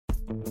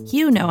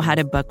You know how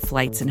to book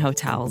flights and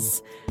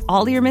hotels.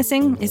 All you're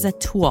missing is a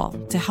tool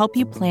to help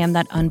you plan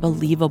that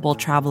unbelievable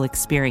travel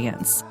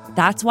experience.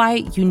 That's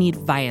why you need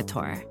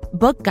Viator.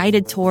 Book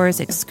guided tours,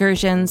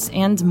 excursions,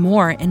 and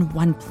more in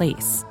one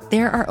place.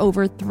 There are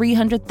over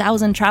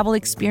 300,000 travel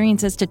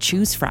experiences to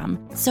choose from,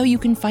 so you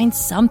can find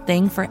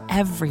something for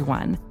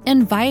everyone.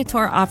 And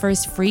Viator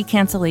offers free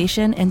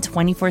cancellation and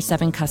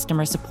 24/7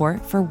 customer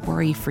support for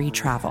worry-free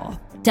travel.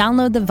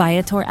 Download the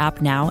Viator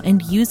app now and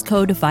use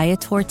code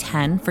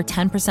Viator10 for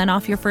 10%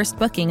 off your first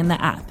booking in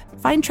the app.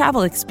 Find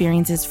travel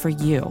experiences for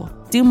you.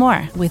 Do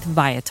more with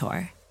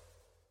Viator.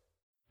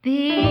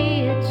 Be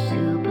it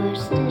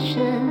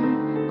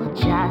superstition or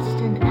just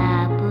an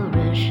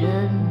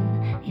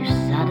apparition, you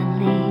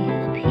suddenly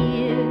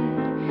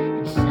appeared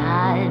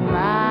inside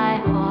my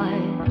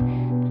heart.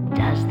 But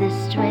does this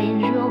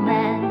strange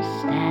romance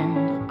stand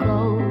the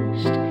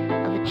ghost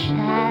of a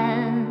chance?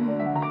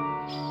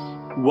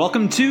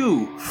 Welcome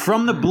to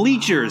From the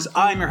Bleachers.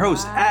 I'm your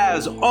host,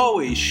 as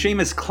always,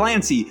 Shamus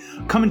Clancy,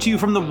 coming to you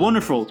from the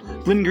wonderful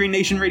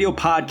SBNation Radio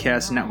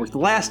Podcast Network. The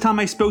last time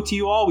I spoke to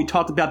you all, we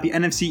talked about the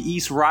NFC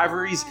East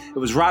rivalries. It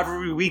was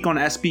rivalry week on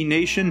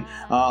SBNation,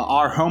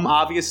 our home,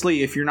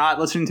 obviously. If you're not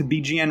listening to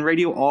BGN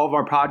Radio, all of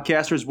our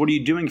podcasters, what are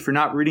you doing? If you're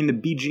not reading the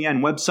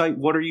BGN website,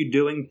 what are you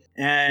doing?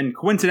 And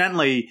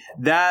coincidentally,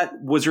 that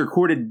was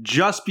recorded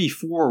just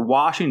before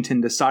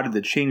Washington decided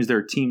to change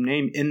their team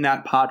name. In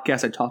that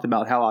podcast, I talked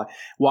about how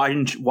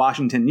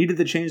Washington needed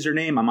to change their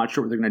name. I'm not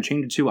sure what they're going to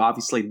change it to.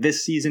 Obviously,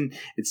 this season,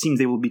 it seems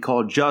they will be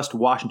called just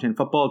Washington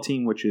Football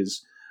Team, which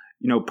is,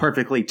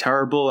 perfectly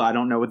terrible. I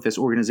don't know what this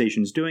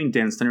organization is doing.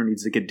 Dan Snyder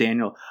needs to get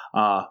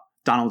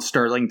Donald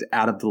Sterling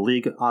out of the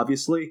league,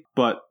 obviously.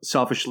 But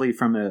selfishly,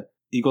 from a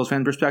Eagles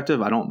fan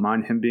perspective, I don't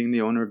mind him being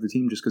the owner of the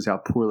team just because how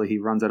poorly he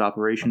runs that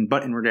operation.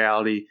 But in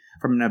reality,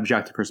 from an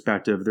objective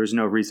perspective, there's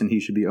no reason he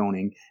should be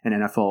owning an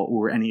NFL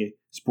or any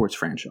sports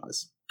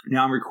franchise.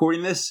 Now, I'm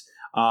recording this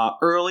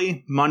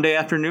early Monday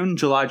afternoon,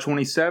 July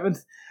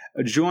 27th,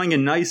 enjoying a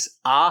nice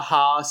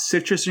AHA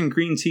citrus and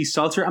green tea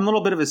seltzer. I'm a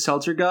little bit of a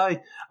seltzer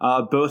guy,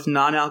 both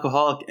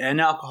non-alcoholic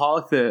and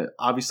alcoholic.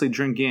 Obviously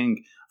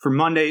drinking for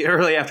Monday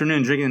early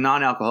afternoon, drinking the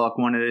non-alcoholic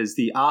one. It is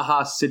the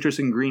AHA citrus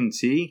and green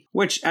tea,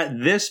 which at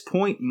this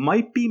point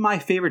might be my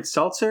favorite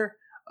seltzer.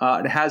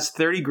 It has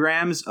 30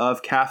 grams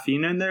of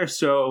caffeine in there,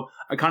 so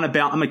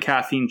I'm a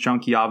caffeine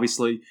junkie,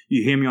 obviously.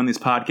 You hear me on this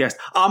podcast.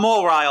 I'm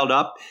all riled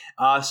up.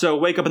 So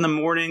wake up in the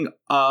morning.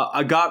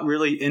 I got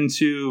really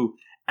into,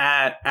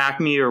 at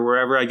Acme or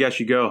wherever I guess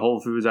you go,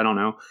 Whole Foods, I don't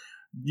know.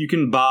 You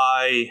can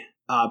buy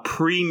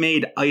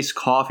pre-made iced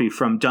coffee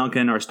from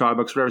Dunkin' or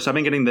Starbucks, whatever. So I've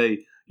been getting the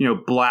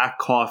black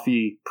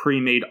coffee,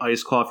 pre-made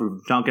iced coffee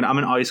from Dunkin'. I'm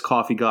an iced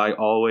coffee guy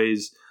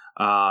always.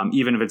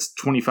 Even if it's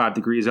 25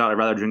 degrees out, I'd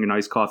rather drink an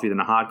iced coffee than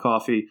a hot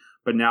coffee.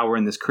 But now we're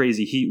in this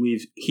crazy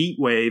heat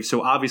wave.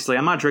 So obviously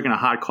I'm not drinking a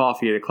hot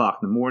coffee at 8 o'clock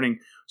in the morning.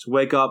 So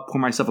wake up,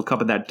 pour myself a cup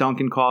of that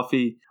Dunkin'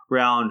 coffee.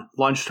 Around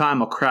lunchtime,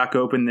 I'll crack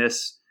open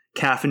this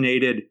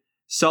caffeinated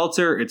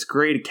seltzer. It's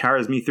great. It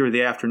carries me through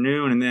the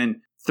afternoon. And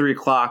then 3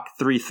 o'clock,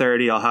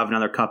 3:30, I'll have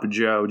another cup of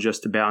Joe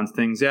just to balance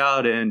things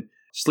out. And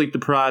sleep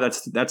deprived,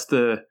 that's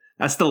the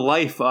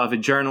life of a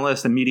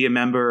journalist, a media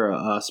member,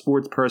 a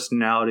sports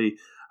personality.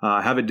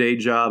 I have a day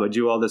job. I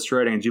do all this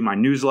writing. I do my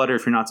newsletter.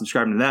 If you're not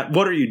subscribing to that,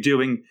 what are you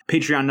doing?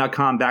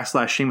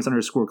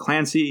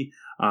 Patreon.com/Shamus_Clancy.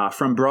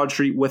 From Broad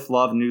Street with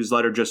Love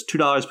newsletter, just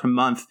 $2 per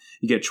month.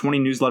 You get 20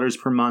 newsletters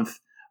per month.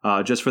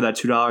 Just for that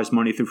 $2,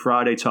 Monday through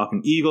Friday,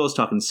 talking Eagles,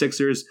 talking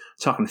Sixers,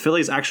 talking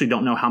Phillies. I actually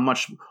don't know how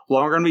much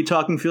longer we're going to be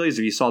talking Phillies.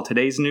 If you saw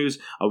today's news,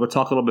 we'll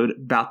talk a little bit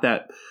about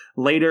that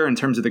later in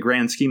terms of the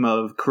grand scheme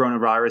of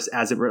coronavirus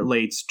as it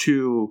relates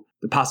to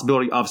the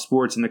possibility of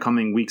sports in the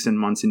coming weeks and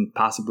months and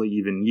possibly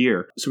even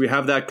year. So we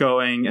have that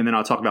going, and then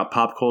I'll talk about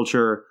pop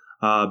culture,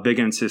 big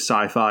into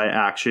sci-fi,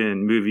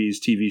 action,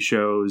 movies, TV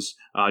shows.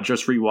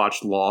 Just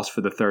rewatched Lost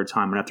for the third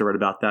time. I'm going to have to write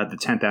about that. The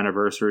 10th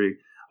anniversary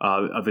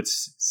of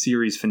its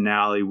series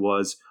finale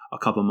was a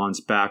couple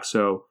months back,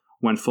 so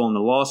went full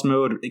into Lost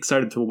mode.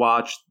 Excited to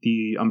watch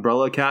The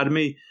Umbrella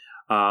Academy.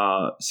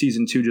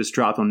 Season 2 just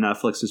dropped on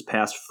Netflix this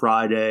past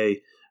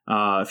Friday.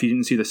 If you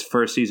didn't see this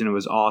first season, it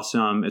was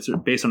awesome. It's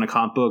based on a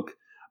comic book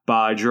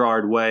by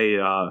Gerard Way,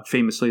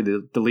 famously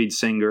the lead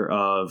singer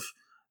of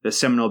the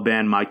seminal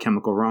band My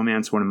Chemical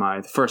Romance. One of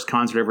my first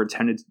concerts I ever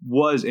attended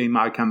was a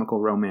My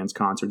Chemical Romance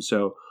concert,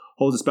 so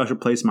holds a special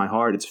place in my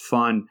heart. It's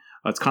fun.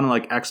 It's kind of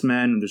like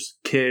X-Men. There's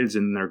kids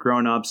and they're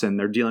grown-ups and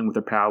they're dealing with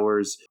their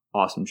powers.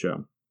 Awesome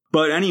show.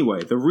 But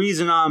anyway, the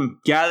reason I'm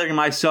gathering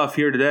myself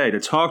here today to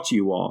talk to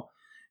you all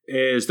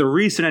is the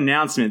recent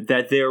announcement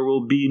that there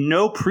will be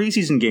no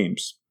preseason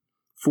games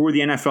for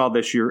the NFL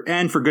this year,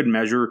 and for good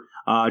measure.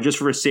 Just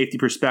for a safety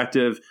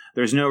perspective,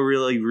 there's no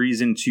really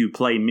reason to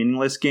play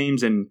meaningless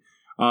games, and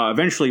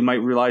eventually might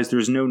realize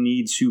there's no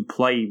need to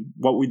play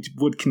what we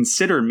would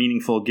consider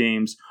meaningful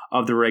games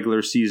of the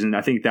regular season.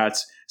 I think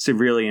that's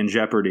severely in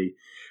jeopardy.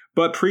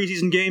 But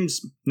preseason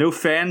games, no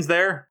fans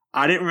there.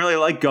 I didn't really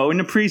like going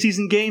to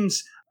preseason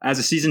games. As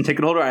a season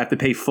ticket holder, I have to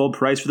pay full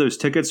price for those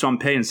tickets, so I'm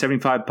paying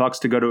 $75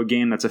 to go to a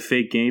game that's a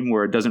fake game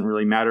where it doesn't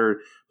really matter.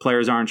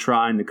 Players aren't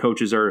trying. The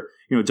coaches are,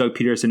 Doug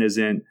Peterson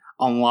isn't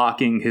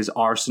unlocking his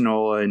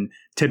arsenal and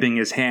tipping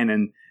his hand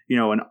in,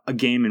 a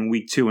game in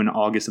week 2 in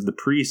August of the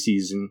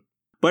preseason.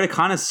 But it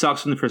kind of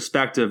sucks from the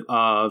perspective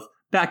of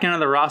back end of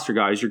the roster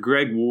guys, your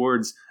Greg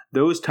Wards,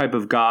 those type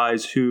of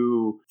guys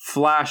who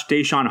flashed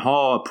Deshaun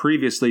Hall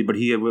previously, but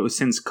he was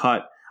since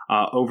cut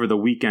over the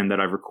weekend that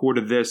I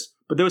recorded this.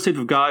 But those type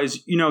of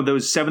guys,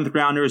 those 7th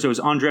rounders, those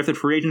undrafted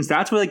free agents,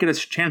 that's where they get a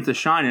chance to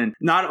shine. And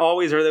not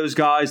always are those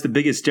guys the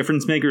biggest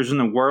difference makers in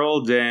the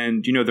world.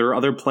 And, there are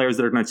other players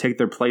that are going to take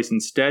their place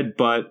instead.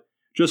 But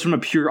just from a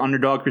pure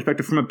underdog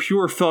perspective, from a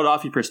pure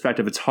Philadelphia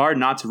perspective, it's hard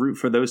not to root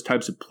for those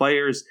types of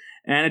players.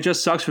 And it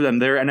just sucks for them.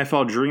 Their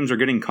NFL dreams are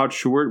getting cut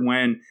short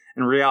when,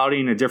 in reality,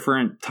 in a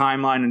different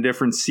timeline, a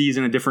different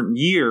season, a different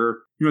year,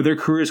 their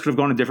careers could have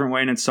gone a different way,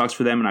 and it sucks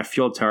for them, and I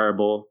feel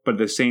terrible. But at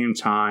the same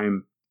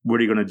time, what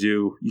are you going to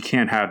do? You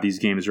can't have these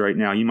games right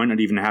now. You might not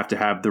even have to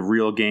have the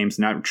real games,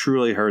 and that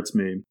truly hurts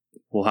me.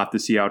 We'll have to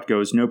see how it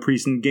goes. No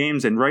preseason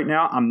games, and right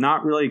now, I'm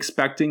not really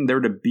expecting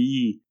there to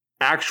be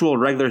actual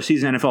regular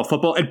season NFL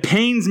football. It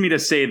pains me to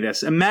say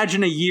this.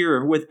 Imagine a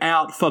year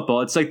without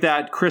football. It's like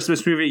that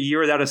Christmas movie, A Year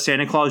Without a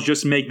Santa Claus.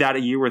 Just make that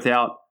a year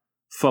without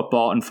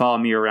football and follow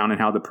me around and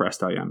how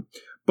depressed I am.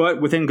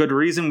 But within good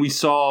reason, we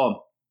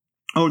saw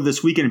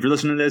this weekend, if you're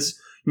listening to this,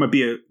 you might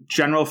be a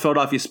general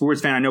Philadelphia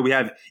sports fan. I know we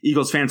have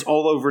Eagles fans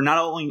all over, not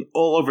only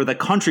all over the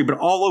country, but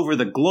all over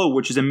the globe,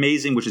 which is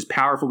amazing, which is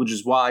powerful, which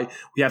is why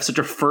we have such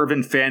a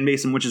fervent fan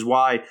base, and which is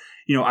why,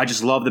 I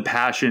just love the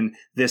passion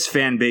this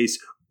fan base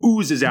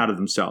oozes out of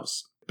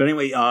themselves. But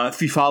anyway, if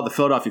you follow the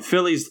Philadelphia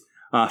Phillies,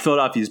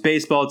 Philadelphia's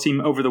baseball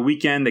team over the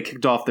weekend, they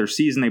kicked off their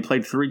season. They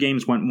played 3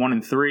 games, went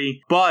 1-3.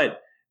 But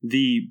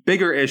the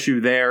bigger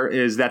issue there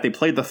is that they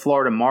played the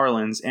Florida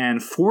Marlins,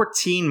 and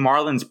 14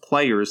 Marlins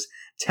players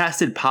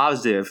tested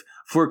positive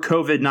for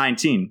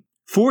COVID-19.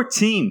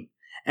 14.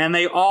 And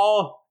they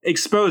all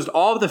exposed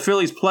all of the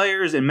Phillies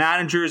players and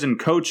managers and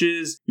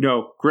coaches,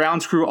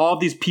 grounds crew, all of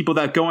these people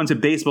that go into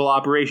baseball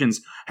operations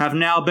have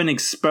now been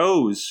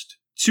exposed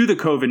to the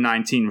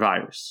COVID-19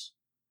 virus.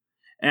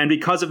 And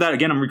because of that,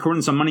 again, I'm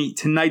recording some money.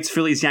 Tonight's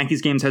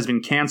Phillies-Yankees games has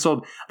been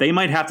canceled. They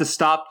might have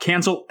to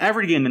cancel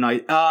every game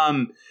tonight.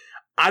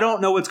 I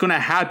don't know what's going to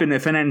happen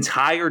if an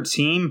entire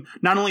team,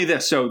 not only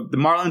this, so the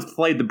Marlins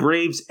played the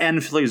Braves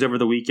and Phillies over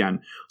the weekend.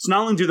 So not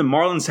only do the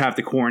Marlins have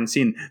to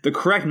quarantine, the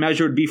correct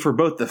measure would be for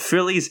both the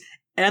Phillies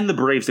and the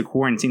Braves to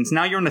quarantine. So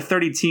now you're in a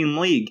 30-team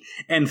league,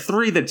 and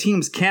 3 of the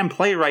teams can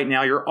play right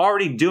now. You're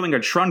already doing a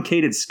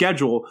truncated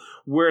schedule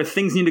where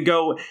things need to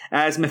go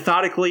as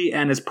methodically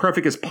and as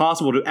perfect as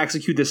possible to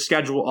execute this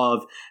schedule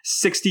of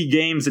 60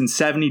 games in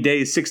 70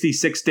 days,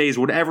 66 days,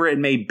 whatever it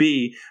may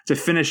be, to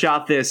finish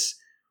out this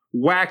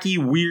wacky,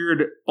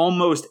 weird,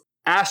 almost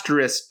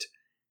asterisked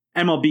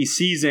MLB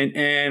season.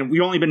 And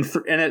we've only been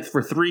in it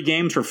for 3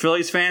 games for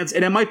Phillies fans,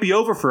 and it might be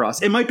over for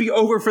us. It might be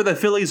over for the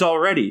Phillies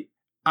already.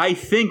 I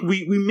think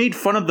we made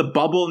fun of the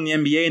bubble in the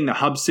NBA and the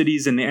hub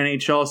cities and the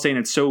NHL, saying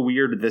it's so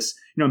weird this,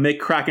 make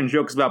cracking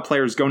jokes about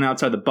players going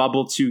outside the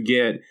bubble to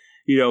get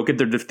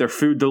their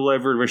food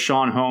delivered.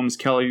 Rashawn Holmes,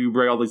 Kelly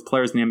Oubre, all these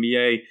players in the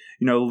NBA.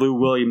 Lou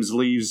Williams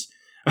leaves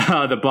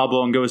the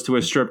bubble and goes to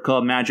a strip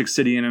club, Magic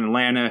City in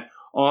Atlanta.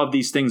 All of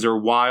these things are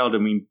wild,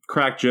 and we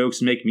crack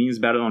jokes and make memes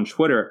about it on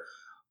Twitter.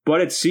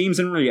 But it seems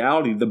in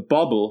reality, the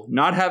bubble,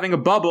 not having a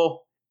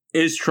bubble,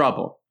 is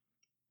trouble.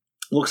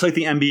 Looks like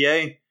the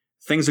NBA,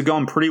 things are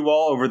going pretty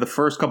well over the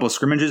first couple of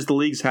scrimmages the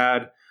league's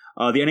had.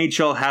 The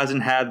NHL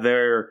hasn't had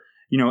their,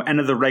 end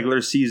of the regular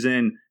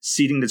season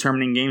seeding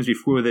determining games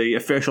before the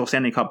official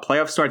Stanley Cup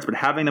playoff starts, but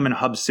having them in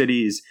hub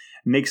cities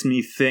makes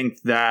me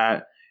think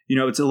that,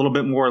 it's a little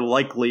bit more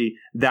likely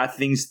that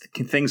things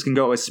can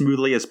go as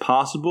smoothly as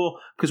possible.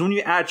 Because when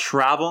you add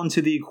travel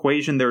into the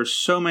equation, there are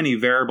so many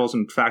variables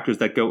and factors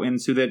that go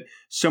into that.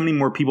 So many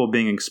more people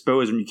being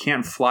exposed. When you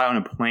can't fly on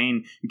a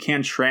plane, you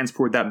can't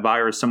transport that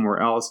virus somewhere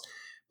else.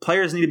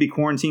 Players need to be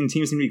quarantined,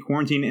 teams need to be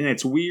quarantined, and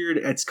it's weird.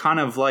 It's kind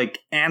of like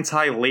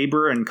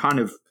anti-labor and kind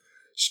of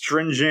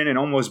stringent and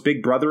almost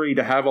big brothery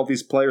to have all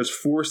these players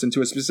forced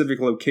into a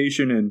specific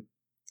location and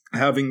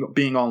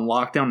being on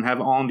lockdown and have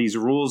all these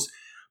rules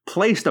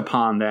placed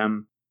upon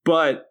them.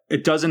 But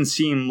it doesn't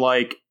seem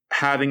like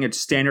having a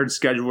standard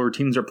schedule where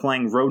teams are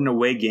playing road and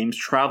away games,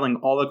 traveling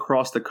all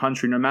across the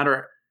country, no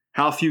matter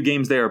how few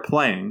games they are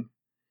playing,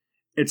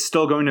 it's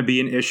still going to be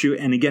an issue.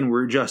 And again,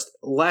 we're just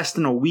less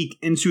than a week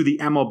into the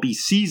MLB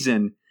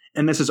season,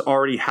 and this is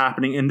already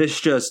happening. And this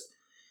just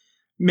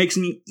makes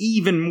me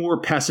even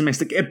more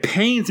pessimistic. It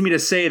pains me to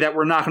say that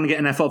we're not going to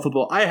get NFL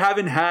football.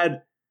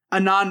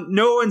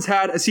 No one's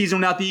had a season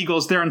without the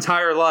Eagles their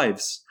entire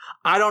lives.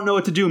 I don't know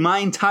what to do. My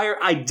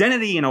entire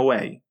identity, in a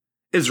way,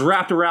 is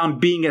wrapped around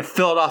being a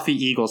Philadelphia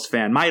Eagles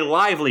fan. My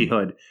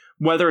livelihood,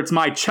 whether it's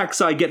my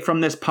checks I get from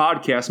this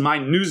podcast, my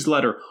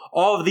newsletter,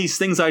 all of these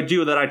things I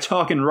do that I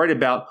talk and write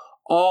about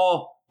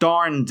all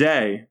darn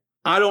day.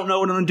 I don't know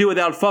what I'm going to do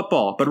without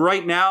football. But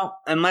right now,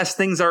 unless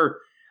things are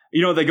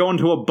they go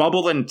into a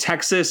bubble in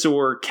Texas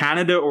or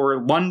Canada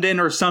or London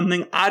or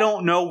something. I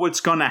don't know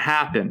what's going to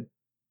happen.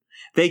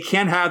 They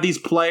can't have these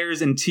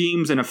players and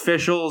teams and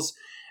officials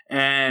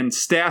and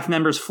staff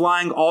members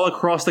flying all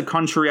across the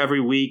country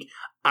every week.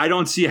 I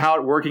don't see how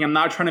it working. I'm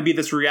not trying to be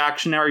this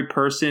reactionary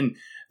person,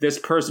 this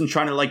person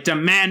trying to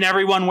demand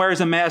everyone wears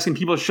a mask and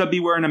people should be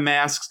wearing a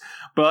masks,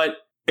 but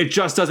it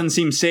just doesn't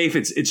seem safe.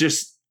 It's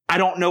just, I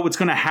don't know what's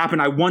going to happen.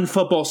 I want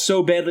football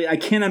so badly. I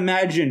can't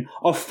imagine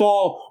a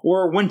fall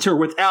or a winter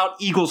without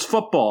Eagles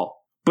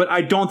football, but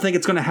I don't think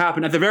it's going to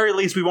happen. At the very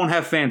least, we won't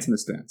have fans in the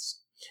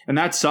stands, and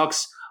that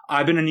sucks.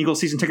 I've been an Eagles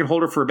season ticket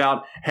holder for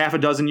about half a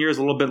dozen years,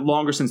 a little bit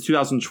longer, since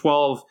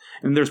 2012.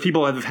 And there's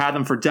people that have had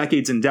them for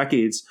decades and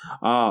decades,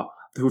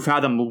 who've had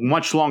them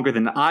much longer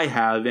than I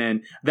have.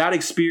 And that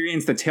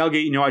experience, the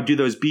tailgate, I do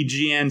those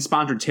BGN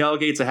sponsored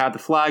tailgates. I have the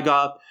flag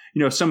up.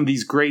 Some of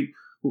these great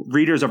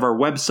readers of our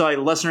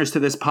website, listeners to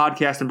this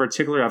podcast in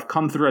particular, have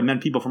come through. I've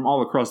met people from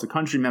all across the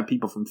country, met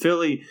people from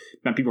Philly,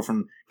 met people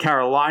from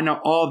Carolina,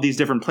 all of these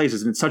different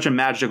places. And it's such a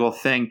magical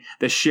thing,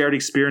 the shared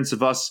experience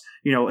of us.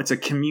 It's a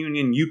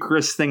communion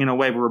Eucharist thing in a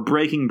way where we're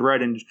breaking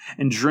bread and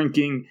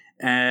drinking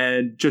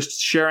and just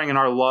sharing in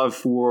our love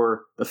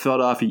for the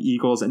Philadelphia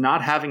Eagles, and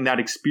not having that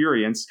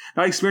experience.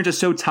 That experience is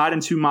so tied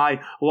into my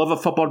love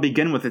of football to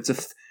begin with.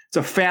 It's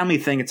a family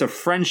thing. It's a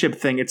friendship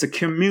thing. It's a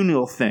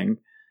communal thing.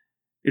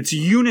 It's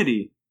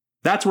unity.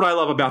 That's what I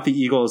love about the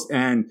Eagles,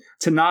 and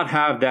to not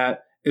have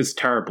that is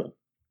terrible.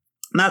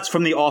 And that's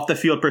from the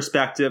off-the-field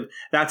perspective.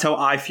 That's how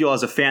I feel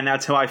as a fan.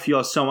 That's how I feel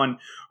as someone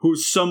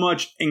who's so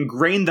much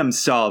ingrained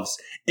themselves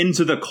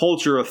into the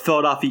culture of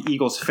Philadelphia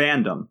Eagles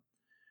fandom.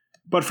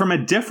 But from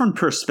a different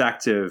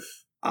perspective,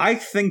 I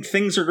think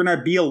things are going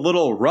to be a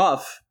little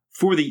rough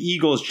for the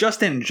Eagles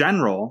just in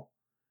general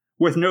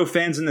with no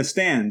fans in the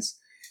stands.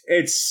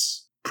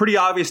 It's pretty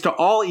obvious to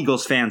all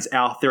Eagles fans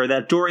out there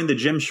that during the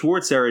Jim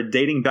Schwartz era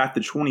dating back to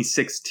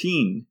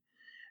 2016,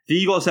 the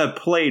Eagles have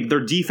played,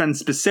 their defense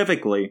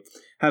specifically,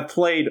 have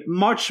played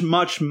much,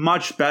 much,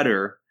 much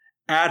better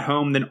at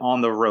home than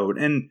on the road.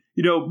 And,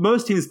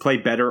 most teams play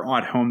better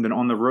at home than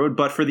on the road,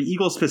 but for the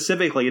Eagles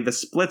specifically, the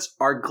splits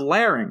are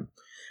glaring.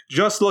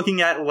 Just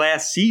looking at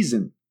last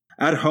season,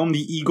 at home, the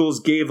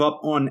Eagles gave up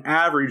on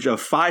average of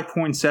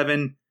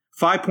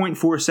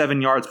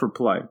 5.47 yards per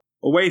play.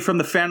 Away from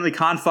the family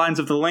confines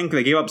of the link,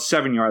 they gave up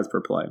 7 yards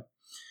per play.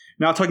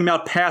 Now, talking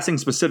about passing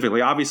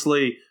specifically,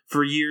 obviously,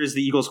 for years,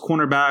 the Eagles'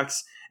 cornerbacks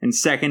and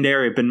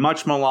secondary have been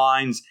much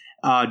maligned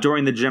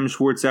during the Jim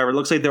Schwartz era. It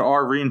looks like there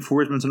are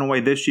reinforcements in a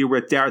way this year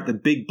with the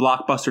big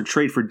blockbuster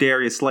trade for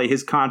Darius Slay,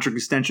 his contract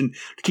extension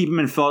to keep him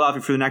in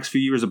Philadelphia for the next few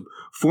years, a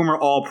former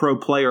All-Pro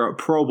player, a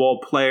Pro Bowl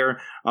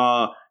player,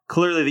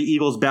 clearly the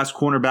Eagles' best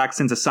cornerback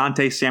since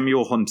Asante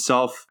Samuel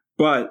himself.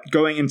 But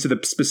going into the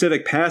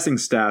specific passing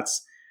stats,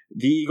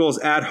 the Eagles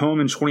at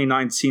home in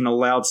 2019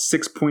 allowed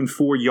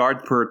 6.4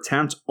 yards per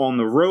attempt. On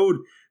the road,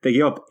 they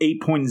gave up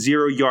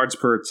 8.0 yards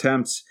per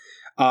attempt.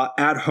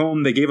 At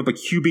home, they gave up a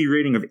QB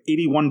rating of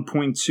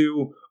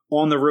 81.2.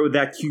 On the road,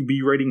 that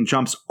QB rating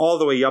jumps all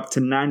the way up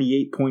to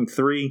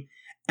 98.3.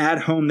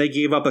 At home, they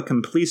gave up a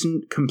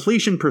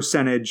completion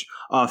percentage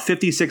of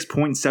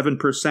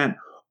 56.7%.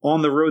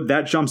 On the road,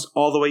 that jumps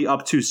all the way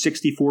up to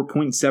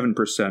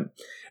 64.7%.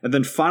 And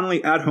then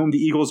finally, at home, the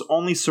Eagles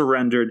only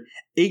surrendered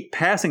 8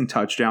 passing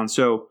touchdowns.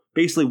 So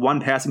basically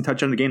 1 passing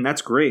touchdown in the game.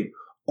 That's great.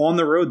 On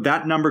the road,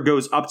 that number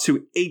goes up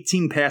to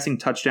 18 passing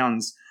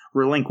touchdowns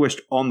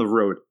relinquished on the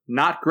road.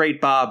 Not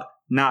great, Bob.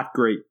 Not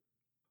great.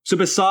 So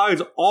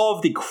besides all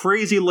of the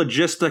crazy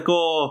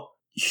logistical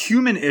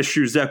human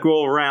issues that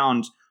go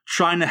around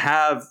trying to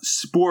have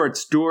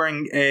sports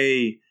during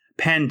a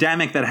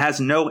pandemic that has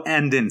no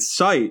end in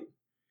sight,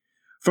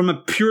 from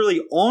a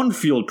purely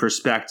on-field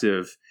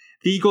perspective,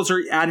 the Eagles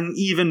are at an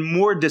even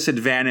more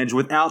disadvantage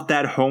without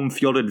that home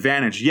field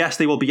advantage. Yes,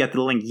 they will be at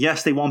the link.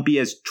 Yes, they won't be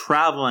as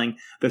traveling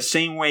the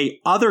same way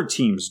other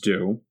teams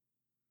do,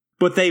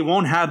 but they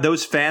won't have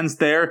those fans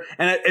there.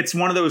 And it's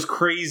one of those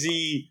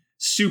crazy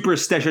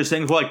superstitious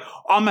things like,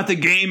 I'm at the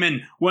game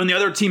and when the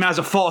other team has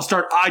a false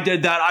start, I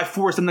did that. I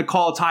forced them to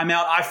call a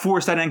timeout. I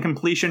forced that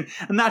incompletion.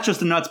 And that's just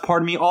the nuts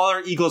part of me. All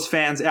our Eagles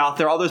fans out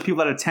there, all those people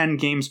that attend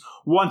games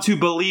want to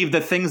believe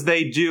that things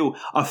they do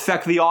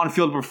affect the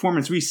on-field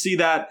performance. We see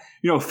that,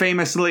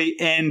 famously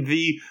in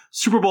the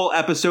Super Bowl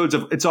episodes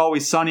of It's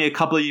Always Sunny a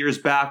couple of years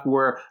back,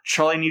 where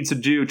Charlie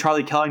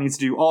Kelly needs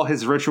to do all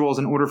his rituals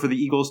in order for the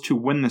Eagles to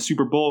win the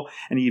Super Bowl.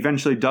 And he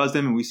eventually does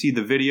them. And we see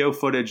the video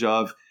footage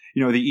of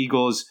the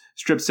Eagles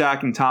strip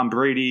sacking Tom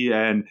Brady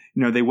and,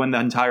 they win the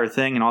entire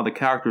thing and all the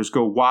characters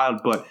go wild.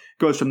 But it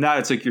goes from that,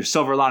 it's like your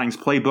Silver Linings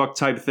Playbook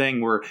type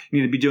thing where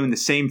you need to be doing the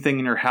same thing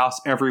in your house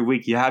every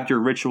week. You have your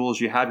rituals,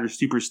 you have your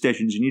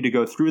superstitions, you need to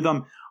go through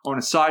them. On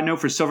a side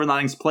note, for Silver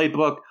Linings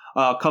Playbook,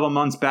 a couple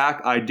months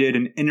back, I did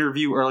an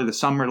interview early this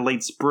summer,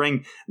 late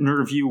spring, an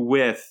interview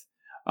with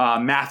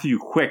Matthew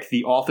Quick,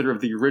 the author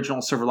of the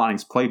original Silver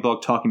Linings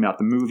Playbook, talking about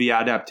the movie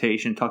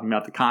adaptation, talking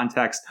about the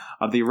context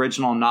of the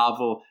original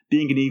novel,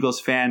 being an Eagles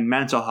fan,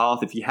 mental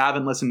health. If you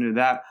haven't listened to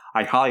that,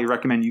 I highly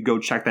recommend you go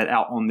check that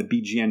out on the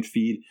BGN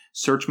feed.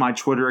 Search my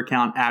Twitter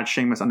account at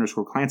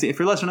Shamus_Clancy. If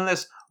you're listening to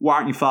this, why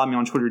aren't you following me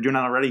on Twitter? You're doing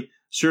that already?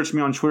 Search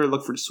me on Twitter.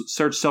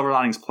 Search Silver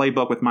Linings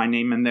Playbook with my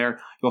name in there.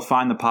 You'll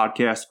find the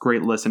podcast.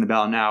 Great listen,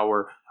 about an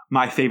hour.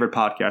 My favorite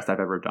podcast I've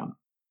ever done.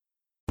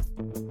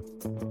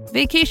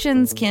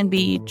 Vacations can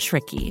be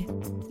tricky.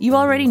 You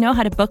already know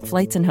how to book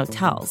flights and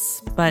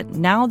hotels, but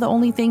now the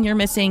only thing you're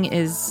missing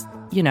is,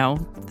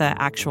 the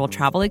actual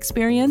travel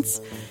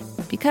experience.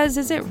 Because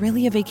is it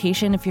really a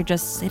vacation if you're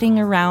just sitting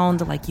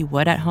around like you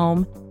would at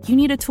home? You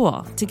need a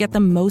tool to get the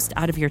most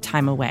out of your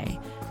time away.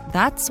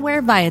 That's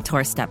where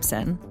Viator steps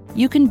in.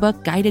 You can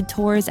book guided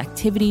tours,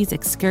 activities,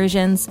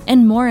 excursions,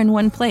 and more in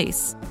one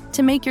place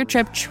to make your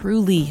trip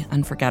truly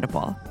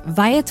unforgettable.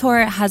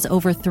 Viator has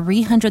over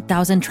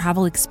 300,000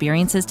 travel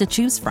experiences to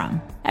choose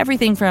from.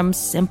 Everything from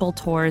simple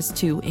tours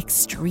to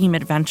extreme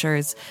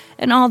adventures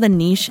and all the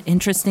niche,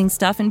 interesting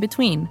stuff in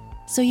between.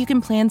 So you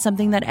can plan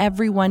something that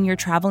everyone you're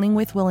traveling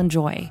with will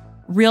enjoy.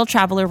 Real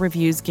traveler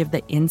reviews give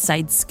the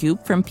inside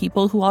scoop from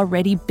people who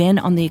already been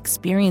on the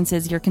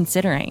experiences you're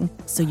considering,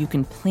 so you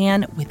can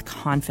plan with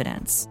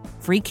confidence.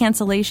 Free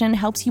cancellation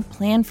helps you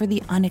plan for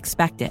the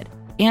unexpected.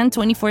 And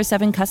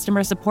 24/7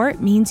 customer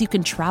support means you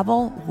can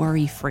travel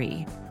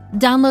worry-free.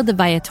 Download the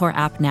Viator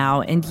app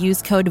now and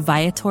use code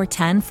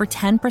Viator10 for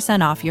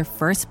 10% off your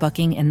first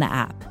booking in the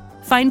app.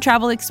 Find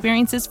travel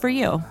experiences for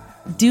you.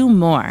 Do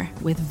more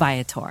with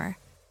Viator.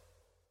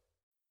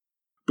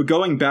 But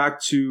going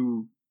back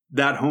to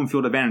that home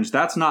field advantage,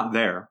 that's not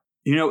there.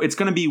 It's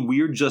going to be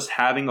weird just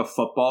having a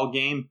football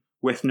game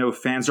with no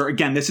fans. Or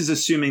again, this is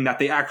assuming that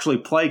they actually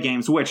play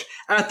games, which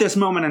at this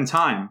moment in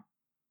time,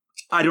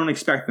 I don't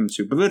expect them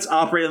to. But let's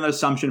operate on the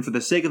assumption for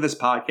the sake of this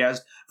podcast,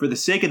 for the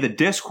sake of the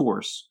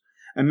discourse.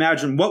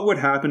 Imagine what would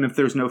happen if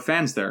there's no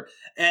fans there.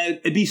 And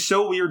it'd be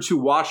so weird to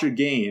watch a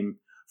game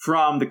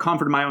from the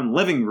comfort of my own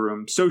living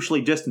room,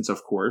 socially distanced,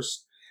 of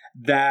course,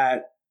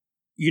 that,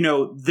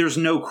 there's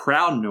no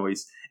crowd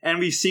noise. And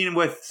we've seen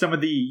with some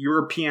of the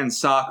European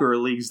soccer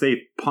leagues,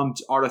 they've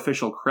pumped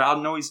artificial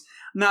crowd noise.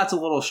 And that's a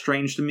little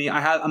strange to me.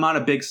 I'm not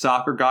a big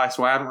soccer guy,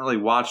 so I haven't really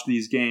watched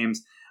these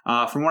games.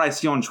 From what I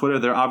see on Twitter,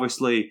 they're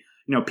obviously,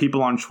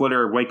 people on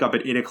Twitter wake up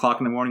at 8 o'clock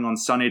in the morning on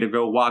Sunday to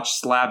go watch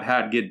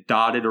Slabhead get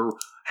dotted, or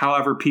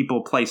however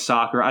people play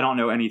soccer. I don't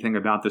know anything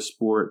about the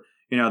sport.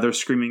 They're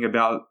screaming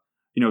about,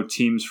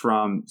 teams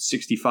from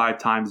 65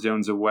 time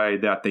zones away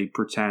that they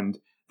pretend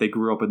they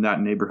grew up in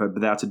that neighborhood,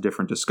 but that's a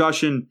different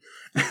discussion.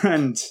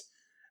 And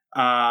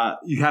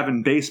you have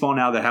in baseball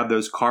now that have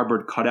those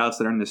cardboard cutouts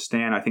that are in the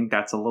stand. I think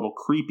that's a little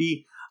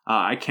creepy.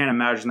 I can't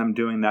imagine them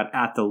doing that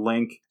at the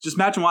link. Just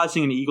imagine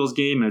watching an Eagles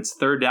game and it's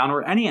third down,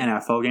 or any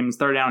NFL game, it's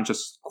third down and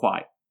just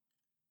quiet.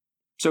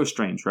 So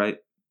strange, right?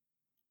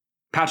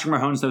 Patrick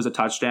Mahomes throws a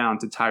touchdown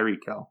to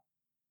Tyreek Hill.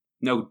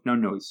 No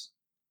noise.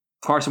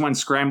 Carson Wentz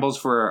scrambles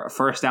for a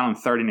first down on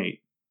 3rd and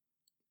 8.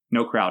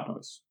 No crowd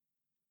noise.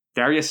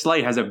 Darius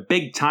Slay has a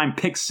big-time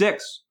pick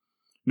six.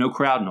 No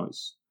crowd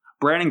noise.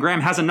 Brandon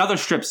Graham has another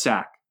strip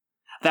sack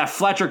that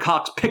Fletcher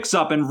Cox picks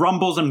up and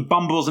rumbles and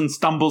bumbles and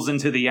stumbles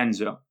into the end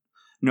zone.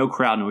 No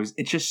crowd noise.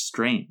 It's just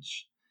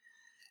strange.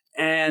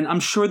 And I'm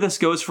sure this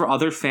goes for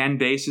other fan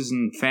bases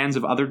and fans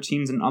of other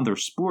teams and other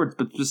sports,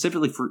 but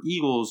specifically for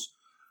Eagles,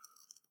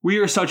 we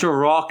are such a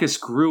raucous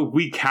group.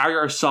 We carry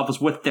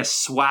ourselves with this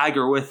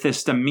swagger, with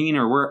this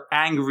demeanor. We're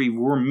angry.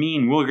 We're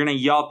mean. We're going to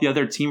yell at the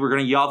other team. We're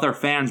going to yell at their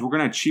fans. We're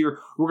going to cheer.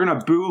 We're going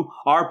to boo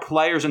our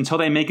players until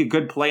they make a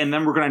good play, and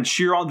then we're going to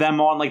cheer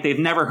them on like they've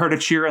never heard a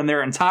cheer in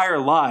their entire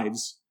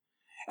lives.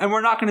 And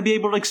we're not going to be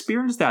able to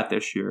experience that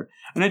this year.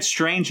 And it's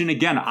strange. And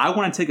again, I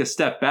want to take a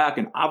step back.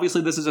 And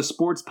obviously, this is a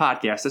sports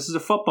podcast. This is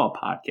a football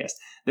podcast.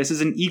 This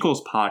is an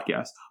Eagles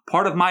podcast.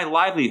 Part of my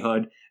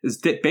livelihood is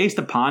based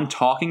upon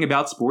talking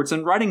about sports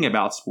and writing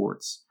about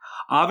sports.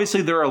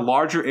 Obviously, there are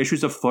larger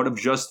issues afoot of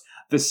just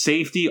the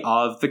safety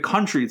of the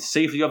country, the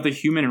safety of the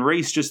human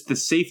race, just the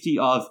safety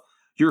of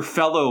your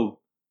fellow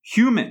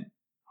human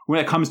when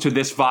it comes to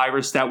this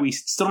virus that we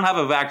still don't have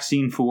a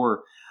vaccine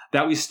for,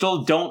 that we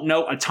still don't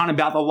know a ton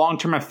about the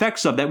long-term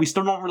effects of, that we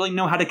still don't really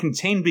know how to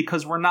contain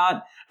because we're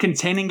not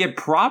containing it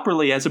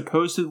properly as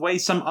opposed to the way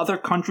some other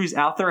countries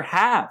out there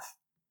have.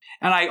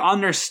 And I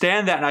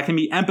understand that and I can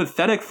be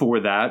empathetic for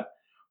that.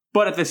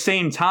 But at the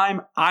same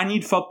time, I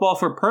need football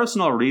for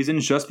personal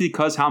reasons just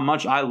because how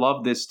much I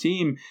love this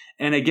team.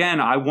 And again,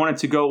 I want it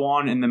to go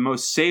on in the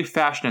most safe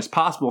fashion as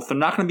possible. If they're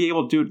not going to be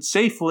able to do it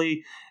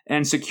safely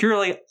and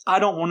securely, I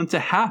don't want it to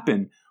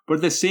happen. But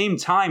at the same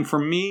time, for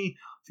me,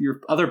 for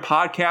your other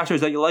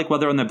podcasters that you like,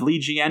 whether on the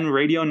BGN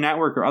radio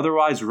network or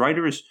otherwise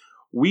writers,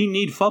 we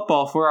need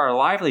football for our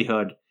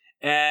livelihood.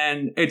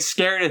 And it's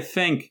scary to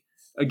think,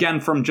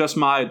 again, from just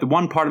the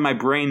one part of my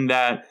brain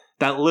that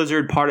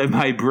lizard part of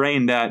my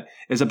brain that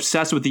is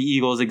obsessed with the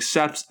Eagles,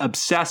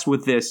 obsessed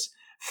with this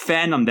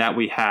fandom that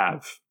we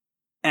have.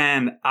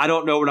 And I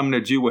don't know what I'm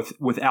going to do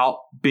without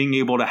being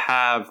able to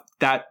have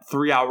that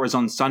 3 hours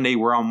on Sunday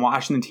where I'm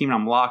watching the team and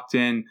I'm locked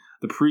in.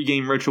 The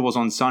pregame rituals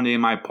on Sunday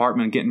in my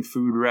apartment, getting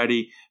food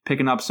ready,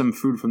 picking up some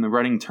food from the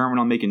Reading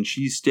terminal, making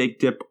cheesesteak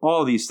dip,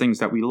 all these things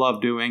that we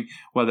love doing.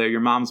 Whether your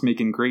mom's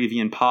making gravy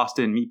and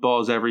pasta and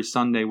meatballs every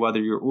Sunday,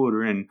 whether you're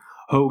ordering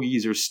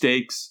hoagies or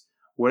steaks,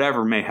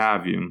 whatever may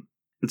have you.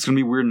 It's going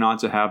to be weird not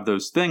to have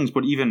those things,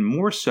 but even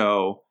more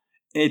so,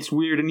 it's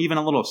weird and even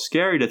a little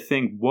scary to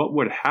think what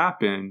would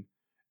happen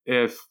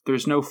if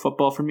there's no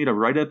football for me to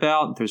write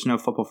about, there's no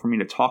football for me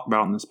to talk about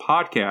on this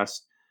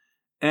podcast.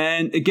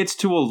 And it gets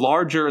to a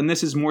larger, and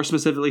this is more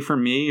specifically for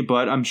me,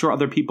 but I'm sure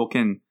other people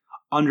can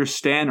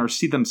understand or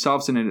see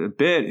themselves in it a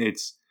bit.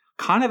 It's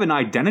kind of an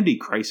identity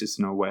crisis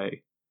in a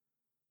way.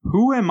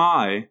 Who am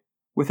I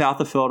without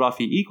the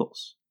Philadelphia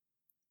Eagles?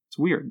 It's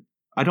weird.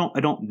 I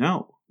don't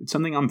know. It's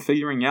something I'm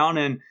figuring out.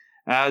 And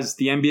as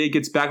the NBA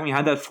gets back, and we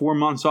had that 4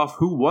 months off,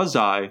 who was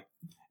I?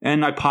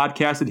 And I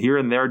podcasted here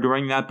and there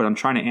during that, but I'm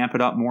trying to amp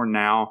it up more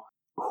now.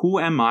 Who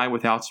am I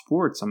without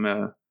sports? I'm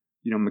a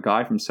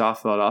guy from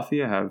South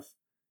Philadelphia, have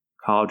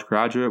college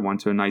graduate, went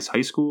to a nice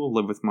high school,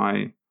 live with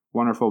my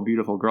wonderful,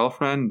 beautiful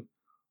girlfriend,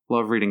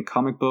 love reading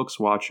comic books,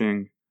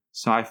 watching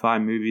sci-fi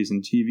movies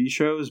and TV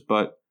shows,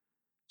 but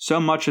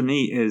so much of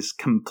me is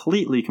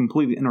completely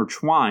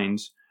intertwined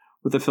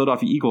with the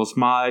Philadelphia Eagles.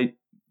 My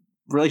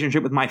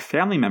relationship with my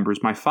family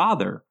members, my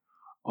father,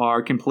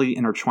 are completely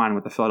intertwined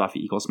with the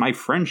Philadelphia Eagles. My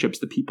friendships,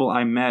 the people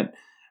I met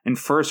in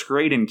first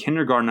grade and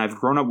kindergarten, I've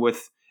grown up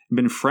with,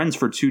 been friends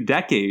for 2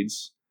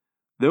 decades.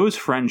 Those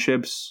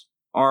friendships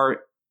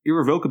are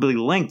irrevocably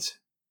linked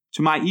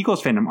to my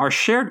Eagles fandom, our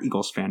shared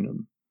Eagles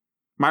fandom.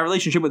 My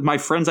relationship with my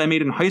friends I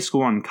made in high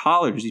school and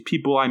college, these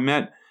people I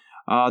met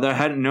that I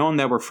hadn't known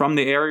that were from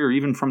the area or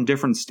even from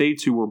different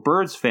states who were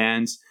Birds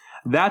fans,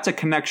 that's a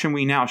connection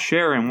we now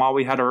share. And while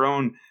we had our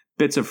own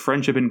bits of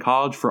friendship in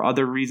college for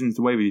other reasons,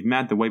 the way we've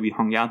met, the way we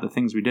hung out, the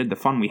things we did, the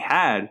fun we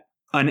had,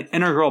 an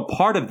integral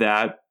part of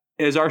that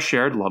is our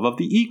shared love of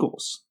the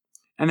Eagles.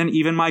 And then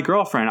even my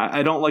girlfriend,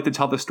 I don't like to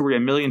tell the story a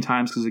million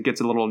times because it gets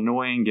a little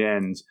annoying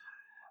and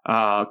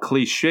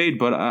cliched,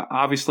 but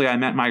obviously I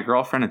met my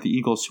girlfriend at the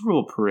Eagles Super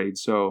Bowl parade.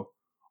 So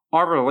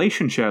our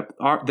relationship,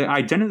 the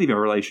identity of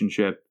our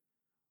relationship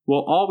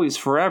will always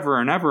forever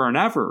and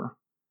ever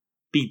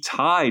be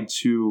tied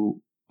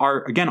to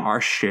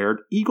our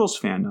shared Eagles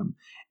fandom.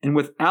 And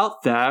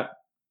without that,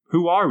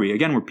 who are we?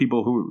 Again, we're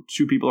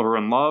two people who are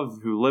in love,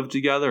 who live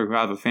together, who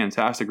have a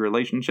fantastic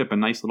relationship, a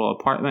nice little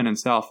apartment in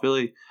South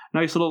Philly,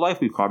 nice little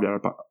life we've carved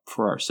out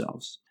for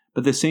ourselves.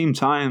 But at the same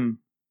time,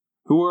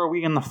 who are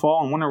we in the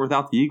fall and winter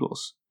without the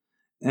Eagles?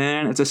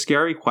 And it's a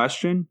scary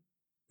question.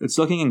 It's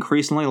looking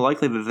increasingly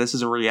likely that this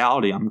is a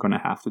reality I'm going to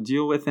have to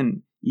deal with,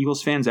 and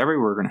Eagles fans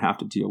everywhere are going to have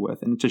to deal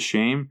with. And it's a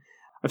shame.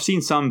 I've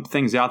seen some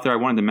things out there. I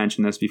wanted to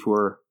mention this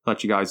before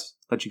let you guys,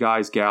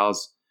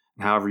 gals,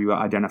 however you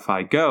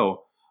identify,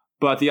 go.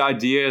 But the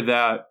idea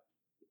that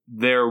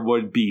there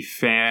would be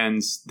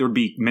fans, there would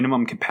be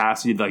minimum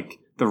capacity, like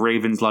the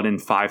Ravens let in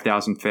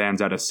 5,000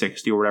 fans out of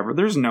 60 or whatever.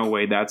 There's no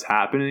way that's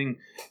happening.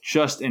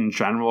 Just in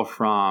general,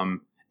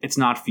 it's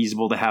not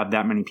feasible to have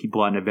that many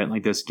people at an event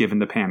like this given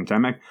the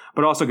pandemic.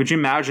 But also, could you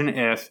imagine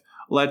if,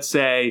 let's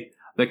say,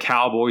 the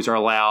Cowboys are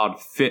allowed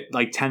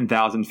like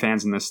 10,000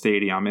 fans in the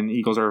stadium and the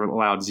Eagles are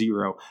allowed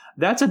 0.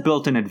 That's a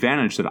built-in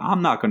advantage that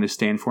I'm not going to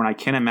stand for, and I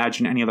can't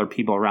imagine any other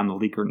people around the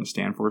league are going to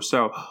stand for.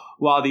 So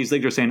while these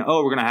leagues are saying,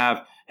 oh, we're going to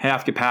have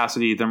half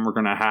capacity, then we're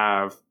going to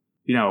have,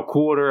 a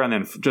quarter, and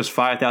then just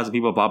 5,000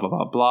 people, blah, blah,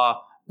 blah,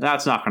 blah,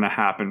 that's not going to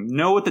happen.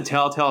 Know what the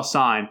telltale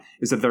sign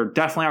is that there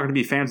definitely aren't going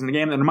to be fans in the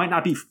game, and there might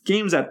not be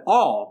games at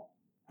all.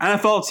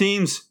 NFL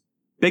teams,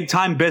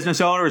 big-time business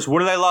owners, what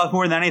do they love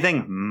more than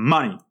anything?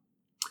 Money.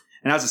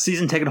 And as a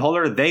season ticket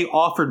holder, they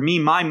offered me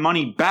my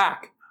money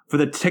back for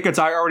the tickets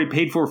I already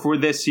paid for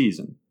this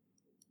season.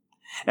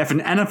 If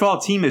an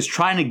NFL team is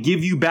trying to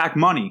give you back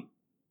money,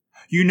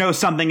 you know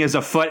something is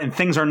afoot and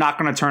things are not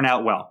going to turn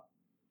out well.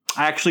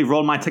 I actually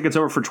rolled my tickets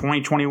over for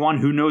 2021.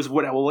 Who knows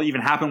what will even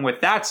happen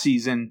with that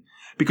season,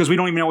 because we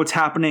don't even know what's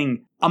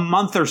happening a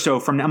month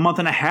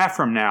and a half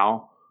from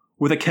now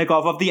with a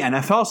kickoff of the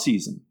NFL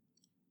season.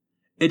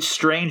 It's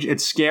strange.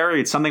 It's scary.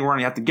 It's something we're going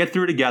to have to get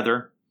through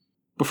together.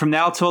 But from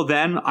now till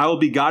then, I will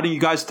be guiding you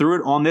guys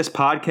through it on this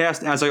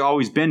podcast, as I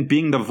always been,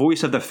 being the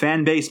voice of the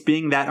fan base,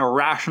 being that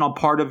irrational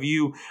part of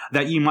you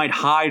that you might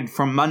hide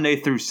from Monday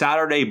through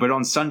Saturday, but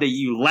on Sunday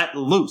you let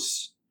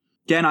loose.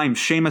 Again, I'm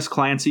Shamus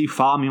Clancy.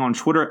 Follow me on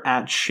Twitter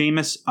at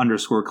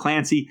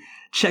Shamus_Clancy.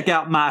 Check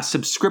out my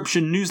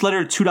subscription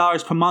newsletter,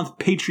 $2 per month,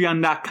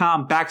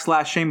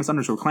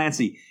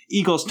 patreon.com/Shamus_Clancy.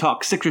 Eagles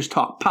talk, Sixers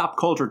talk, pop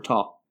culture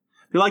talk.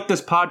 If you like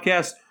this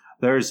podcast,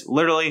 there's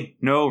literally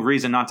no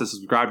reason not to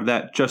subscribe to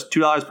that. Just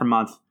 $2 per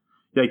month.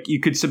 Like, you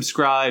could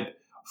subscribe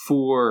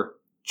for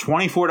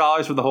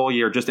 $24 for the whole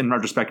year. Just in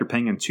retrospect, you're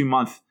paying in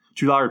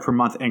 $2 per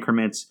month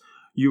increments.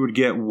 You would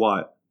get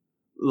what?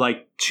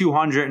 Like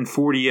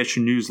 240-ish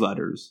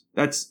newsletters.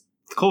 That's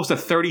close to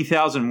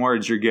 30,000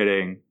 words you're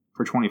getting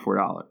for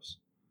 $24.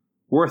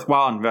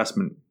 Worthwhile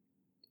investment,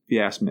 if you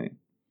ask me.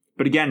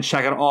 But again,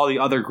 check out all the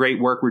other great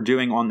work we're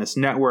doing on this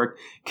network.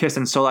 Kiss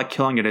and Solak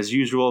killing it as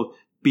usual.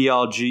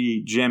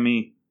 BLG,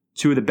 Jimmy,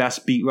 two of the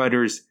best beat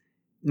writers,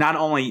 not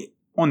only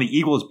on the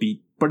Eagles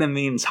beat, but in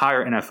the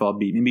entire NFL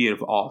beat, maybe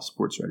of all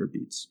sports writer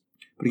beats.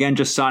 But again,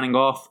 just signing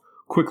off.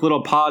 Quick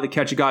little pod to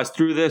catch you guys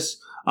through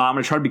this. I'm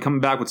going to try to be coming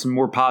back with some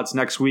more pods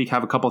next week.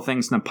 Have a couple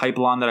things in the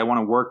pipeline that I want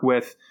to work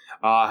with.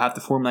 I have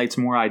to formulate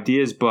some more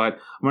ideas, but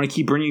I'm going to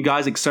keep bringing you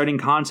guys exciting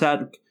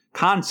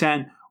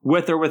content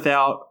with or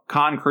without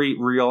concrete,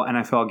 real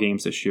NFL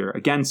games this year.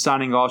 Again,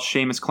 signing off,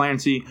 Shamus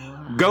Clancy.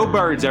 Go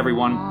Birds,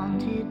 everyone.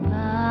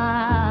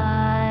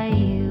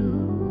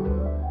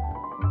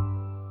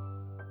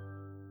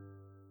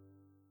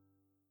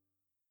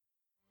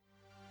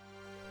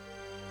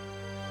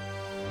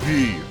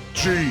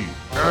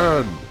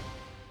 BGN.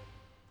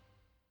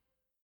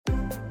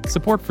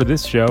 Support for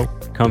this show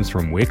comes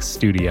from Wix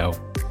Studio.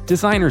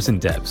 Designers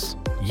and devs,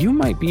 you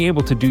might be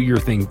able to do your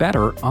thing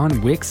better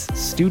on Wix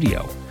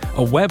Studio,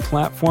 a web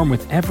platform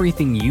with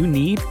everything you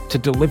need to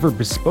deliver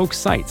bespoke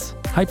sites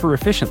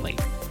hyper-efficiently.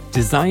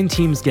 Design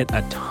teams get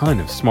a ton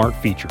of smart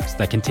features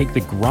that can take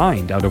the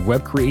grind out of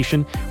web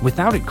creation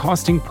without it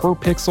costing per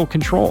pixel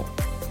control.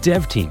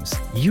 Dev teams,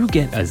 you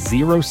get a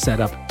zero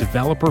setup,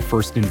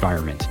 developer-first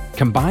environment,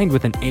 combined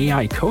with an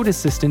AI code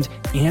assistant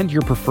and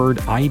your preferred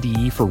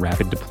IDE for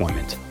rapid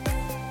deployment.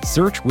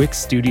 Search Wix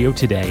Studio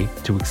today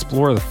to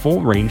explore the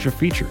full range of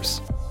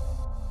features.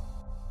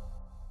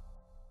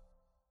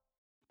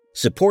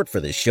 Support for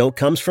this show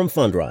comes from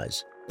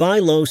Fundrise. Buy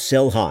low,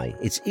 sell high.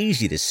 It's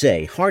easy to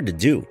say, hard to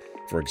do.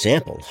 For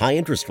example, high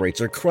interest rates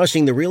are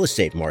crushing the real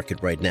estate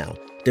market right now.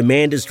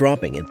 Demand is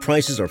dropping and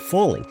prices are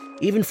falling,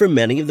 even for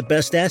many of the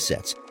best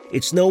assets.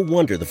 It's no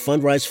wonder the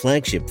Fundrise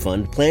Flagship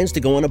Fund plans to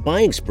go on a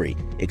buying spree,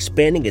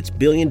 expanding its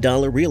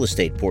billion-dollar real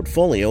estate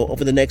portfolio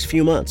over the next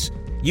few months.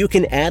 You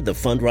can add the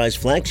Fundrise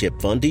Flagship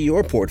Fund to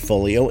your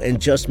portfolio in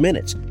just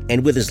minutes,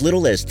 and with as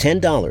little as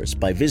 $10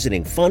 by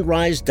visiting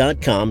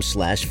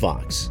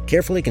fundrise.com/Fox.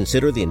 Carefully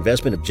consider the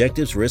investment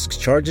objectives, risks,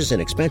 charges,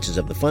 and expenses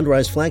of the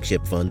Fundrise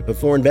Flagship Fund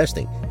before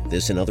investing.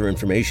 This and other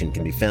information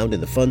can be found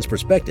in the fund's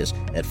prospectus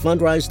at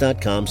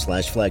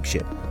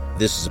fundrise.com/flagship.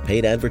 This is a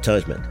paid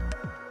advertisement.